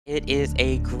It is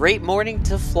a great morning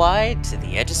to fly to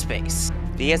the edge of space.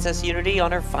 VSS Unity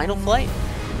on our final flight.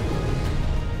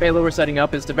 Payload we're setting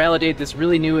up is to validate this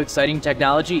really new exciting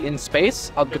technology in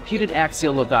space called computed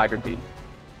axial lithography.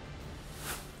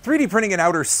 3D printing in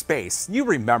outer space. You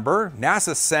remember,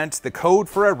 NASA sent the code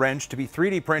for a wrench to be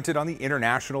 3D printed on the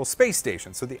International Space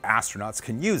Station so the astronauts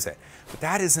can use it. But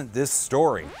that isn't this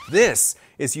story. This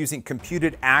is using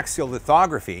computed axial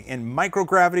lithography in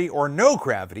microgravity or no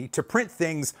gravity to print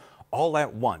things all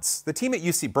at once. The team at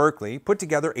UC Berkeley put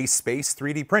together a space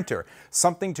 3D printer,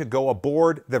 something to go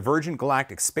aboard the Virgin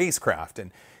Galactic spacecraft and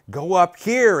go up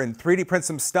here and 3D print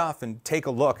some stuff and take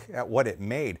a look at what it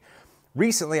made.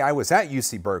 Recently, I was at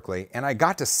UC Berkeley and I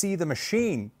got to see the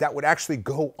machine that would actually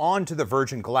go onto the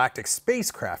Virgin Galactic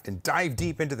spacecraft and dive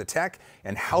deep into the tech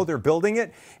and how they're building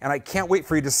it, and I can't wait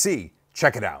for you to see.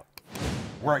 Check it out.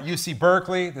 We're at UC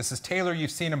Berkeley. This is Taylor.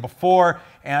 You've seen him before,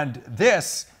 and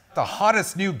this, the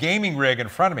hottest new gaming rig in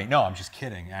front of me. No, I'm just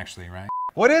kidding, actually, right?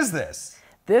 What is this?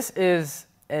 This is,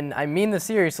 and I mean this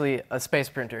seriously, a space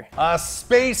printer. A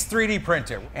space 3D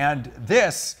printer. And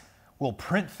this will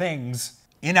print things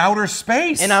in outer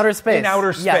space. In outer space. In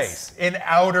outer space. Yes. In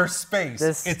outer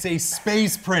space. It's a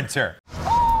space printer.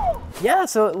 Yeah,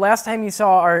 so last time you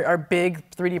saw our big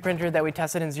 3D printer that we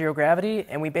tested in zero gravity,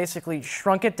 and we basically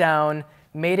shrunk it down,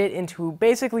 made it into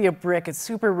basically a brick. It's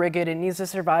super rigid. It needs to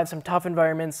survive some tough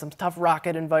environments, some tough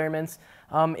rocket environments,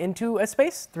 into a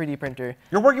space 3D printer.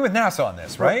 You're working with NASA on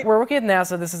this, right? We're working with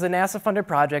NASA. This is a NASA-funded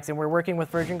project, and we're working with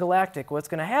Virgin Galactic. What's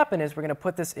going to happen is we're going to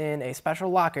put this in a special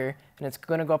locker, and it's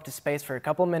going to go up to space for a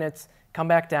couple of minutes, come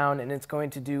back down, and it's going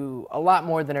to do a lot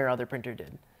more than our other printer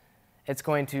did. It's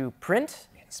going to print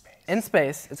in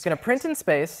space. It's going to print in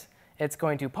space. It's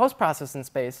going to post-process in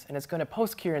space, and it's going to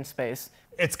post-cure in space.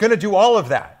 It's going to do all of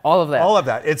that. All of that. All of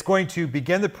that. It's going to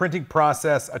begin the printing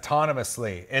process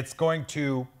autonomously. It's going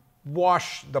to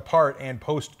wash the part and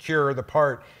post-cure the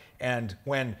part. And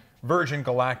when Virgin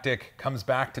Galactic comes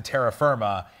back to terra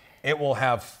firma, it will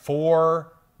have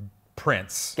 4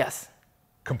 prints. Yes.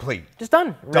 Complete. Just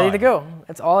done. Ready to go.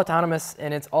 It's all autonomous,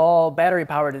 and it's all battery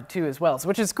powered too as well, so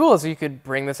which is cool. So you could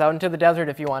bring this out into the desert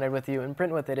if you wanted with you and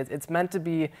print with it. It's meant to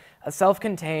be a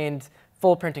self-contained,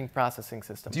 full printing processing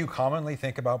system. Do you commonly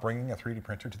think about bringing a 3D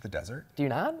printer to the desert? Do you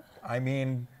not? I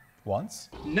mean, once.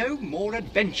 No more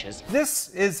adventures. This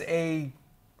is a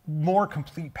more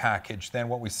complete package than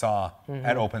what we saw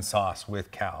at Open Source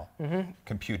with CAL,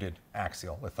 Computed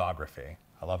Axial Lithography.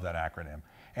 I love that acronym.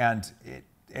 And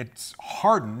it's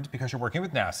hardened because you're working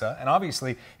with NASA, and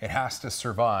obviously it has to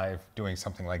survive doing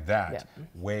something like that,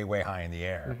 way, way high in the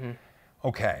air.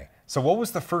 Okay, so what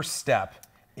was the first step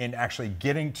in actually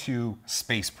getting to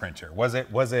space printer? Was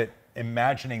it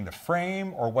imagining the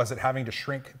frame, or was it having to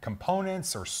shrink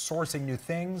components or sourcing new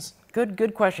things?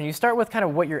 Good question. You start with kind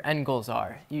of what your end goals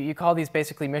are. You call these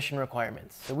basically mission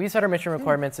requirements. So we set our mission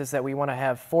requirements is that we want to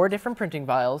have 4 different printing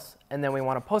vials, and then we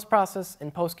want to post-process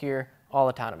and post-cure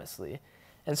all autonomously.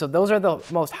 And so those are the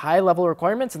most high-level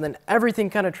requirements, and then everything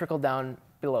kind of trickled down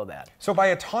below that. So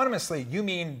by autonomously, you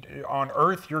mean on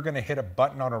Earth you're going to hit a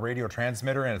button on a radio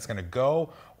transmitter and it's going to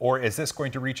go? Or is this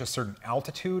going to reach a certain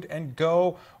altitude and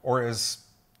go? Or is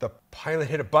the pilot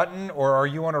hit a button? Or are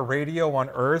you on a radio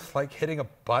on Earth like hitting a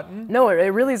button? No, it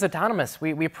really is autonomous.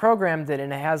 We programmed it,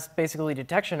 and it has basically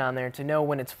detection on there to know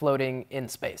when it's floating in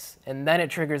space. And then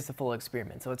it triggers the full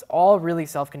experiment. So it's all really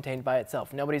self-contained by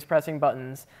itself. Nobody's pressing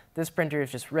buttons. This printer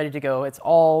is just ready to go. It's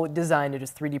all designed to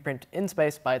just 3D print in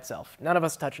space by itself. None of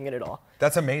us touching it at all.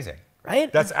 That's amazing. Right?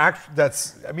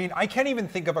 I mean, I can't even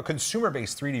think of a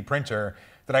consumer-based 3D printer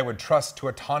that I would trust to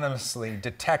autonomously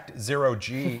detect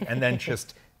 0G and then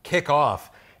just kick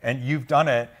off. And you've done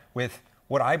it with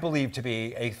what I believe to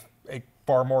be a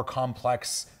far more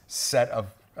complex set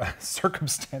of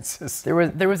circumstances. There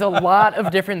was a lot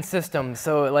of different systems.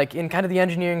 So like in kind of the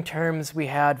engineering terms, we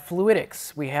had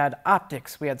fluidics, we had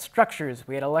optics, we had structures,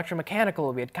 we had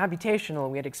electromechanical, we had computational,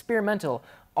 we had experimental.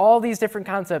 All these different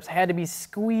concepts had to be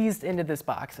squeezed into this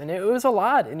box, and it was a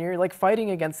lot. And you're like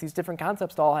fighting against these different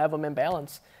concepts to all have them in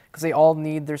balance, because they all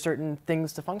need their certain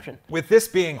things to function. With this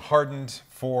being hardened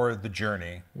for the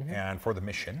journey and for the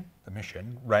mission,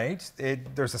 right?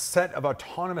 There's a set of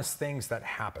autonomous things that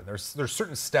happen. There's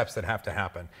certain steps that have to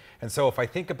happen. And so if I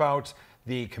think about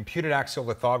the computed axial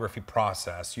lithography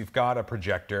process, you've got a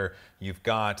projector, you've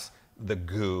got the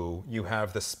goo, you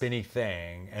have the spinny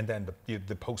thing, and then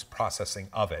the post-processing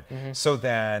of it. So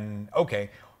then,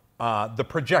 okay, the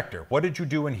projector. What did you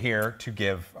do in here to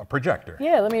give a projector?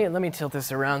 Yeah, let me tilt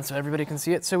this around so everybody can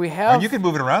see it. So we have. And you can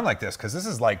move it around like this because this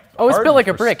is like. Oh, it's built like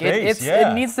a brick.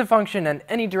 It needs to function in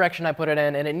any direction I put it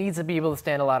in, and it needs to be able to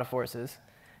stand a lot of forces.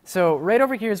 So right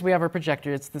over here is we have our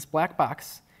projector. It's this black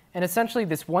box. And essentially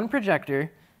this one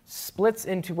projector splits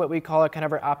into what we call kind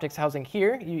of our optics housing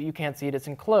here. You can't see it, it's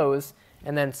enclosed,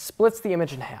 and then splits the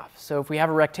image in half. So if we have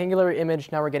a rectangular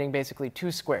image, now we're getting basically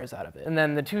 2 squares out of it. And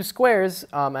then the 2 squares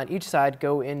on each side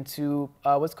go into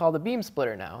what's called a beam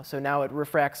splitter now. So now it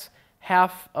refracts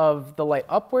half of the light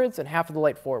upwards and half of the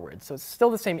light forwards. So it's still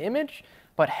the same image,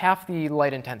 but half the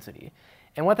light intensity.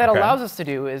 And what that allows us to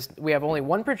do is we have only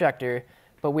one projector,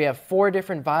 but we have 4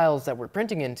 different vials that we're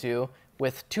printing into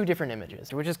with 2 different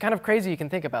images, which is kind of crazy. You can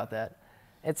think about that.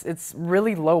 It's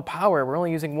really low power. We're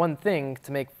only using one thing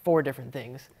to make 4 different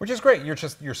things. Which is great.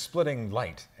 You're splitting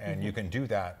light, and you can do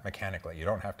that mechanically. You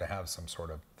don't have to have some sort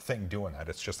of thing doing that.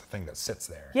 It's just a thing that sits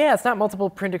there. Yeah, it's not multiple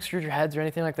print extruder heads or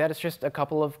anything like that. It's just a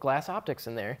couple of glass optics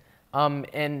in there.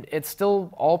 And it's still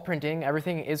all printing.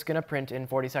 Everything is going to print in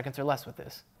 40 seconds or less with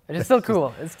this. It's still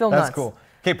cool. It's still nuts. That's cool.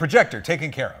 Okay, projector taken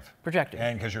care of. Projector.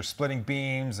 And because you're splitting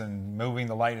beams and moving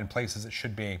the light in places it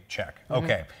should be, check.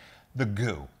 Okay, the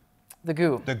goo. The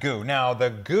goo. The goo. Now, the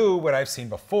goo, what I've seen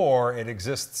before, it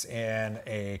exists in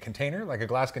a container, like a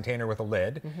glass container with a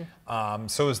lid.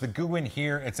 So is the goo in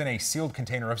here? It's in a sealed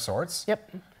container of sorts.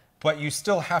 Yep. But you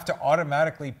still have to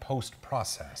automatically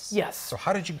post-process. Yes. So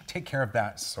how did you take care of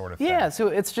that sort of thing? Yeah, so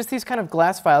it's just these kind of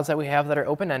glass files that we have that are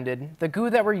open-ended. The goo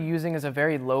that we're using is a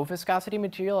very low viscosity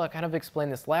material. I kind of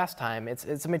explained this last time.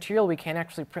 It's a material we can't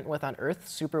actually print with on Earth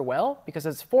super well because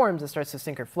as it forms, it starts to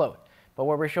sink or float. But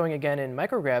what we're showing again in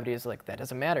microgravity is like that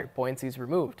doesn't matter. Buoyancy is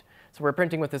removed. So we're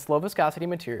printing with this low viscosity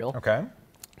material. Okay.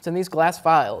 It's in these glass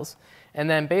vials. And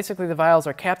then basically the vials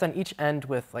are capped on each end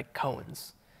with like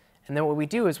cones. And then what we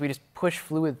do is we just push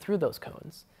fluid through those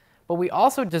cones. But we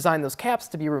also design those caps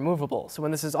to be removable. So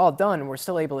when this is all done, we're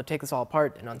still able to take this all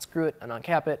apart and unscrew it and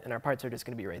uncap it, and our parts are just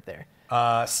going to be right there.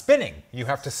 Spinning. You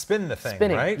have to spin the thing,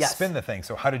 Spinning, right? yes. Spin the thing.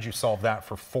 So how did you solve that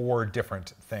for 4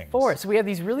 different things? 4. So we have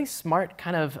these really smart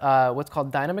kind of what's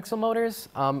called dynamixel motors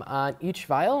on each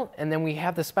vial. And then we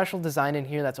have the special design in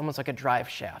here that's almost like a drive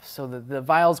shaft. So the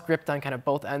vial's gripped on kind of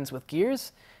both ends with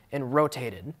gears and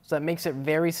rotated. So that makes it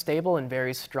very stable and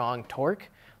very strong torque,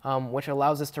 which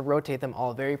allows us to rotate them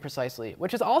all very precisely,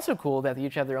 which is also cool that they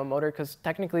each have their own motor because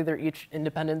technically they're each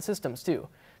independent systems too.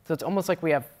 So it's almost like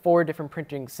we have 4 different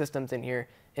printing systems in here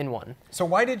in one. So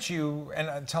why did you,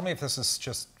 and tell me if this is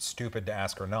just stupid to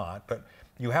ask or not, but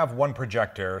you have one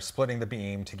projector splitting the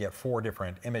beam to get 4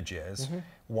 different images.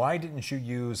 Why didn't you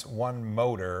use one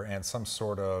motor and some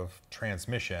sort of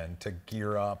transmission to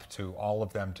gear up to all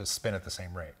of them to spin at the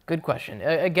same rate? Good question.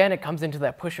 Again, it comes into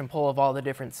that push and pull of all the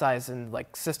different size and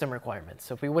like system requirements.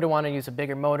 So if we would have wanted to use a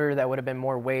bigger motor, that would have been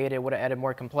more weight. It would have added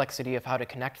more complexity of how to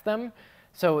connect them.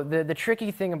 So the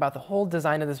tricky thing about the whole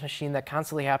design of this machine that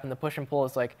constantly happened, the push and pull,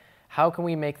 is like, how can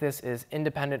we make this as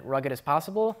independent, rugged as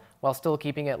possible while still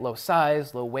keeping it low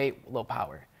size, low weight, low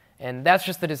power? And that's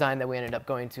just the design that we ended up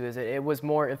going to, is it was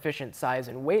more efficient size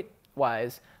and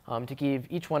weight-wise to give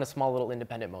each one a small little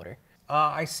independent motor.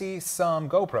 I see some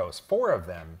GoPros, 4 of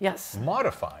them. Yes.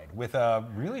 Modified with a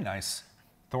really nice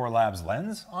Thor Labs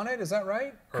lens on it, is that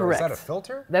right? Or Correct. is that a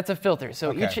filter? That's a filter.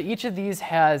 So Okay. each of these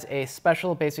has a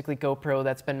special, basically, GoPro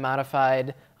that's been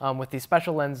modified with these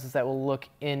special lenses that will look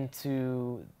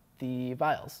into the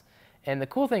vials. And the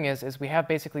cool thing is we have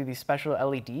basically these special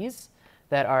LEDs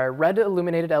that are red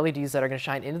illuminated LEDs that are going to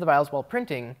shine into the vials while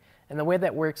printing. And the way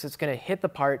that works, it's going to hit the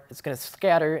part, it's going to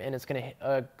scatter, and it's going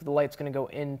to the light's going to go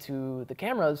into the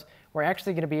cameras. We're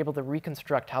actually going to be able to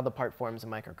reconstruct how the part forms in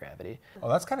microgravity. Oh,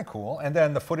 that's kind of cool. And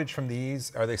then the footage from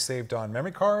these, are they saved on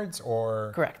memory cards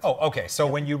or? Correct. Oh, okay. So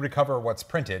when you recover what's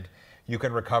printed, you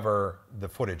can recover the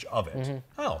footage of it.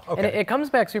 Oh, okay. And it comes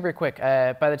back super quick.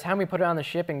 By the time we put it on the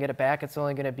ship and get it back, it's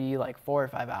only going to be like 4 or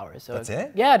 5 hours. So That's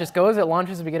it? Yeah, it just goes, it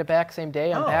launches, we get it back same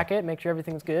day, unpack it, make sure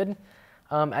everything's good.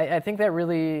 I think that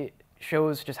really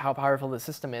shows just how powerful the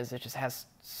system is. It just has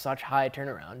such high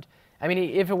turnaround. I mean,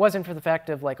 if it wasn't for the fact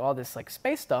of like all this like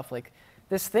space stuff, like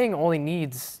this thing only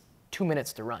needs 2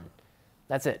 minutes to run.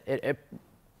 That's it. It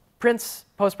prints,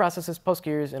 post-processes,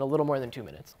 post-gears in a little more than 2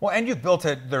 minutes. Well, and you've built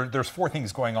it, there's 4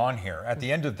 things going on here. At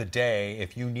the end of the day,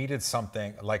 if you needed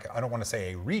something, like, I don't want to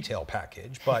say a retail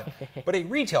package, but a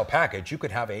retail package, you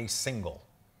could have a single.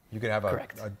 You could have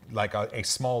a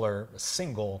smaller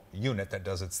single unit that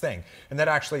does its thing. And that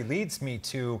actually leads me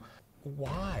to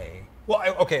why? Well,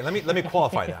 okay, let me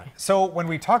qualify that. So when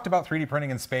we talked about 3D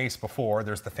printing in space before,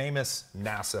 there's the famous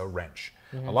NASA wrench.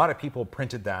 A lot of people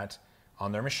printed that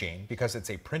on their machine because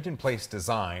it's a print-in-place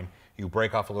design. You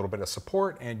break off a little bit of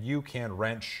support and you can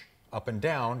wrench up and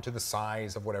down to the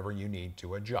size of whatever you need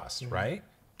to adjust, right?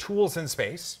 Tools in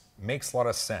space makes a lot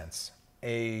of sense.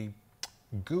 A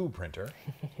goo printer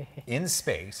in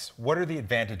space. What are the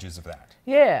advantages of that?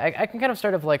 Yeah, I can kind of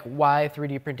start with like why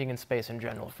 3D printing in space in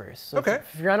general first. So Okay.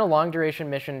 if you're on a long duration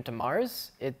mission to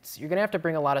Mars, you're gonna have to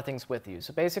bring a lot of things with you.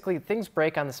 So basically things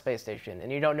break on the space station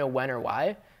and you don't know when or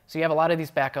why. So you have a lot of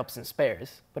these backups and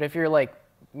spares. But if you're like,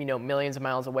 millions of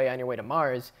miles away on your way to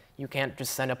Mars, you can't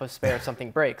just send up a spare if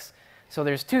something breaks. So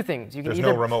there's two things. You can There's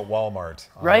either, no remote Walmart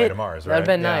on the right? way to Mars, right? That'd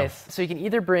been Yeah. nice. So you can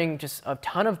either bring just a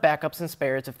ton of backups and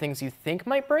spares of things you think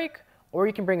might break, or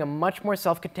you can bring a much more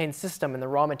self-contained system and the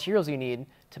raw materials you need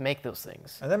to make those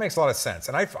things. And that makes a lot of sense.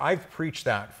 And I've preached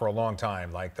that for a long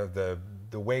time. Like the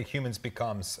way humans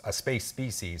becomes a space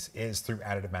species is through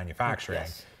additive manufacturing.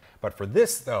 Yes. But for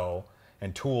this though,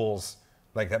 and tools,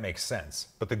 like that makes sense.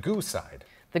 But the goo side.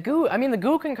 The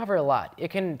goo can cover a lot. It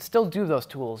can still do those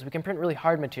tools. We can print really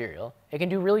hard material. It can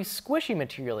do really squishy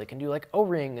material. It can do like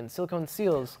O-ring and silicone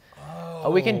seals.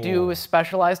 We can do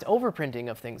specialized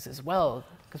overprinting of things as well,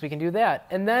 because we can do that.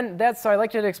 And then so I like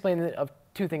to explain of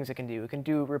two things it can do. It can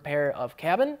do repair of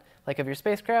cabin, like of your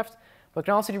spacecraft, but it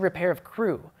can also do repair of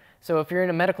crew. So if you're in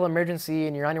a medical emergency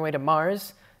and you're on your way to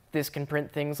Mars, this can print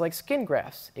things like skin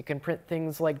grafts. It can print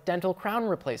things like dental crown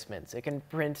replacements. It can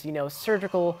print,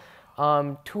 surgical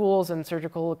tools and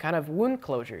surgical kind of wound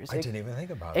closures. I didn't even think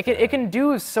about it. that. It can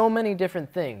do so many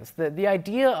different things. The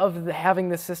idea of having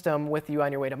this system with you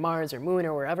on your way to Mars or Moon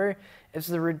or wherever is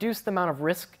to reduce the amount of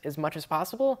risk as much as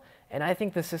possible. And I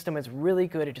think the system is really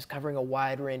good at just covering a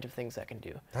wide range of things that can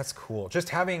do. That's cool. Just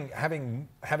having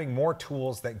more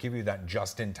tools that give you that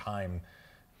just-in-time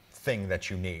thing that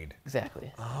you need.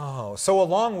 Exactly. Oh, so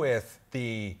along with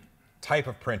the type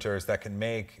of printers that can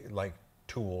make like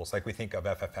tools, like we think of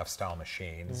FFF style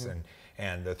machines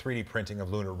and the 3D printing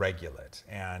of lunar regolith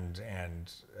and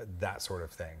that sort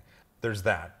of thing. There's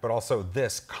that, but also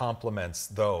this complements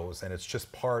those, and it's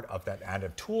just part of that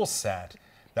added tool set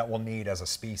that we'll need as a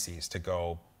species to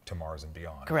go to Mars and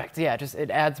beyond. Correct. Yeah, it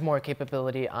adds more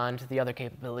capability onto the other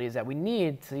capabilities that we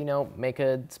need to, make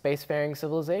a spacefaring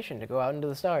civilization to go out into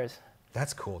the stars.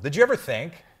 That's cool. Did you ever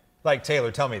think, like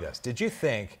Taylor, tell me this, did you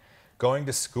think going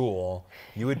to school,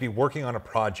 you would be working on a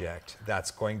project that's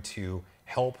going to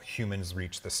help humans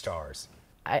reach the stars?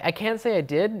 I can't say I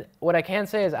did. What I can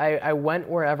say is I went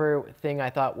wherever thing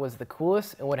I thought was the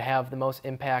coolest and would have the most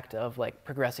impact of like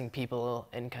progressing people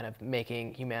and kind of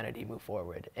making humanity move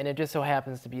forward. And it just so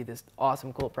happens to be this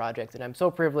awesome, cool project, and I'm so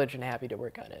privileged and happy to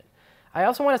work on it. I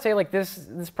also want to say like this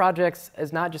project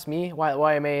is not just me, while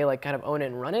I may like kind of own it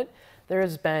and run it. There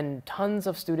has been tons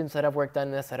of students that have worked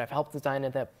on this, that have helped design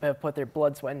it, that have put their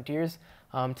blood, sweat, and tears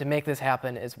to make this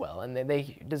happen as well. And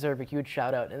they deserve a huge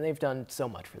shout out, and they've done so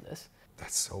much for this.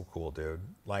 That's so cool, dude.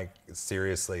 Like,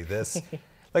 seriously, this,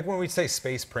 like when we say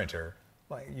space printer,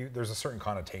 like there's a certain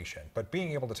connotation, but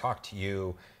being able to talk to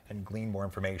you and glean more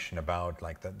information about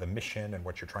like the mission and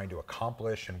what you're trying to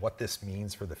accomplish and what this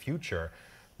means for the future,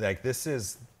 like this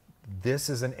is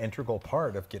an integral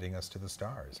part of getting us to the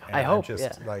stars. And I hope,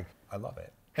 like, I love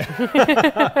it.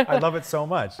 I love it so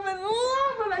much. I'm in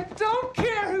love and I don't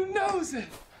care who knows it.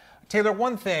 Taylor,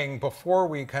 one thing before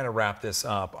we kind of wrap this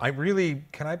up,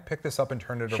 can I pick this up and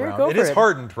turn it Sure, around? go It for is it.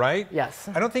 hardened, right? Yes.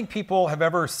 I don't think people have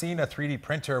ever seen a 3D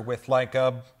printer with like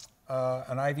an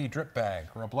IV drip bag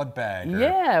or a blood bag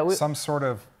Yeah, or some sort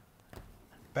of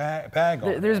bag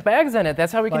on There's it. bags in it.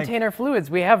 That's how we Like- contain our fluids.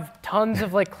 We have tons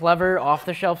of like clever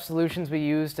off-the-shelf solutions we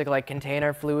use to like contain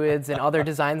our fluids and other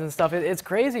designs and stuff. It's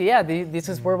crazy. Yeah, this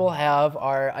is where we'll have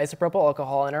our isopropyl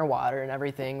alcohol in our water and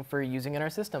everything for using in our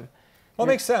system. Well,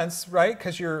 it makes sense, right?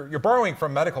 Because you're borrowing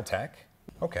from medical tech.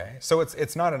 Okay, so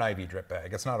it's not an IV drip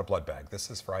bag. It's not a blood bag. This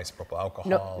is for isopropyl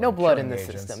alcohol. No and blood in the curing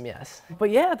agents. system, yes.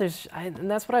 But yeah, and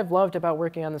that's what I've loved about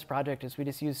working on this project is we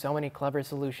just use so many clever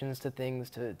solutions to things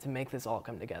to make this all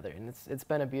come together. And it's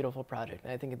been a beautiful project.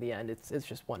 And I think at the end, it's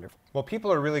just wonderful. Well,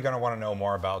 people are really going to want to know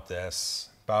more about this,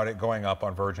 about it going up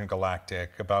on Virgin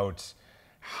Galactic, about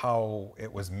how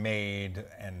it was made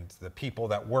and the people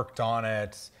that worked on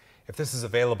it. If this is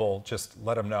available, just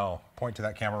let them know. Point to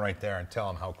that camera right there and tell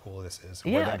them how cool this is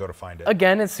and where they can go to find it.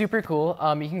 Again, it's super cool.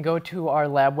 You can go to our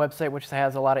lab website, which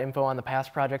has a lot of info on the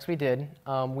past projects we did.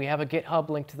 We have a GitHub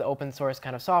link to the open source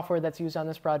kind of software that's used on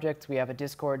this project. We have a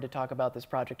Discord to talk about this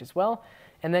project as well.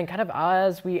 And then kind of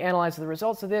as we analyze the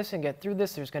results of this and get through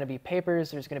this, there's going to be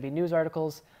papers, there's going to be news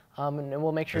articles, and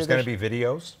we'll make sure There's going to be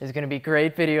videos. There's going to be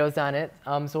great videos on it.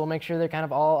 So we'll make sure they're kind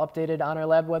of all updated on our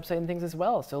lab website and things as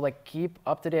well. So like keep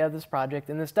up to date on this project.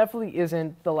 And this definitely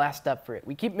isn't the last step for it.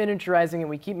 We keep miniaturizing it.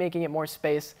 We keep making it more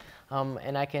space.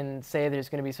 And I can say there's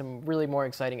going to be some really more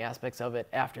exciting aspects of it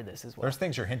after this as well. There's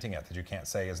things you're hinting at that you can't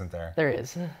say, isn't there? There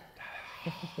is.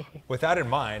 With that in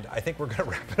mind, I think we're going to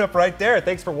wrap it up right there.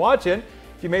 Thanks for watching.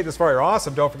 If you made this far, you're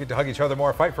awesome. Don't forget to hug each other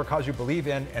more, fight for a cause you believe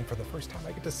in, and for the first time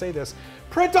I get to say this,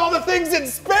 print all the things in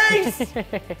space!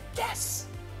 Yes!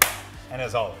 And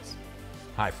as always,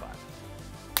 high five.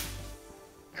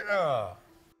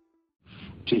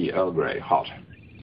 Tea Earl Grey hot.